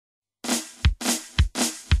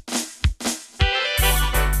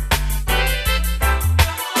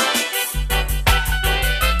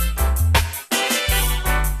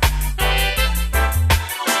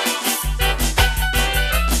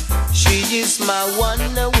my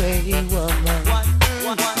one away woman,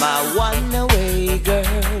 my one away girl,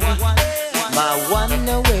 my one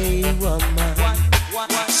away woman,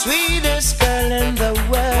 sweetest girl in the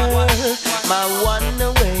world, my one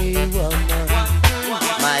away woman,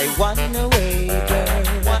 my one away girl,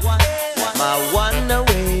 my one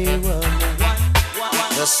away woman,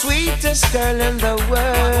 the sweetest girl in the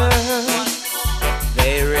world.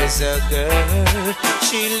 There is a girl,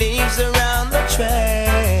 she lives around the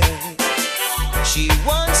track. She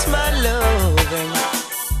wants my loving,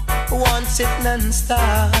 wants it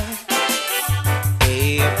non-stop.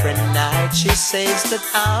 Every night she says that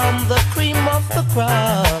I'm the cream of the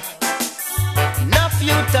crop. Enough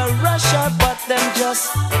you to rush her, but them just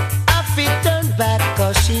have it turn back.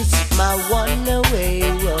 Cause she's my one away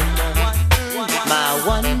woman, my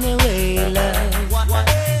one away love,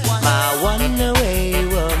 my one away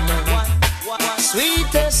woman,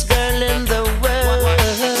 sweetest girl in the world,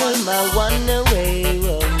 my one away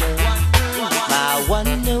woman, my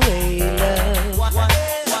one away love,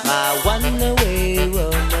 my one away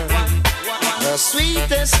woman, the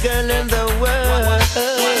sweetest girl in the world.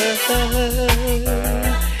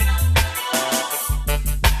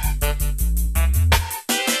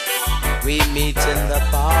 We meet in the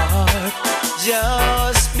park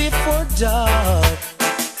just before dark.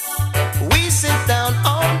 We sit down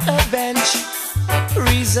on a bench,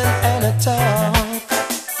 reason and a talk.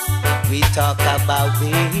 We talk about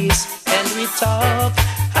this and we talk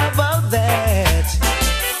about that.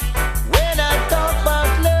 When I talk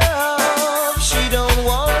about love, she don't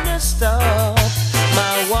wanna stop.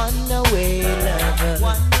 My one away lover,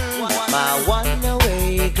 my one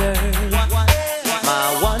away girl, my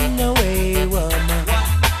one away woman,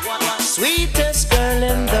 sweetest girl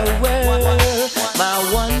in the world, my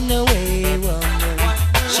one away woman.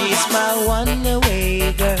 She's my one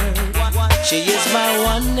away girl, she is my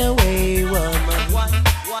one away woman,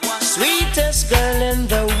 sweetest girl in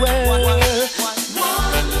the world.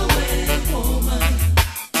 One away woman,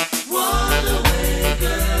 one away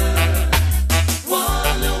girl,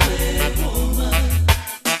 one away woman,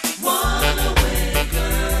 one away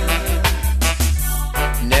girl.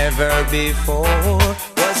 Never before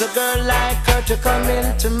was a girl like her to come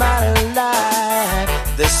into my life.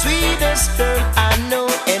 The sweetest girl I know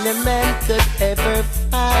any man could ever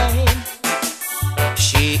find.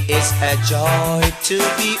 She is a joy to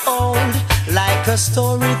behold, like a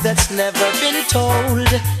story that's never been told.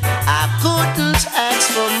 I couldn't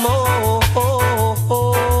ask for more.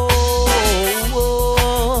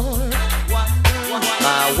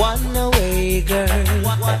 My one away girl,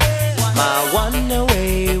 my one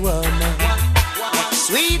away woman,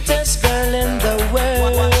 sweetest girl in the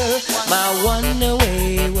world, my one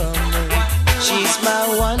away woman. She's my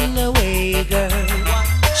one away girl,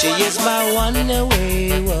 she is my one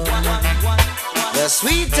away woman, the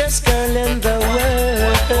sweetest girl in the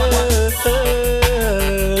world.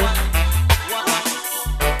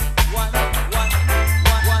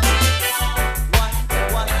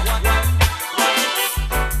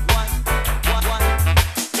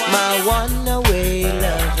 My one away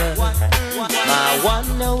lover, my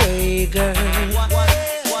one away girl,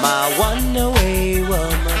 my one away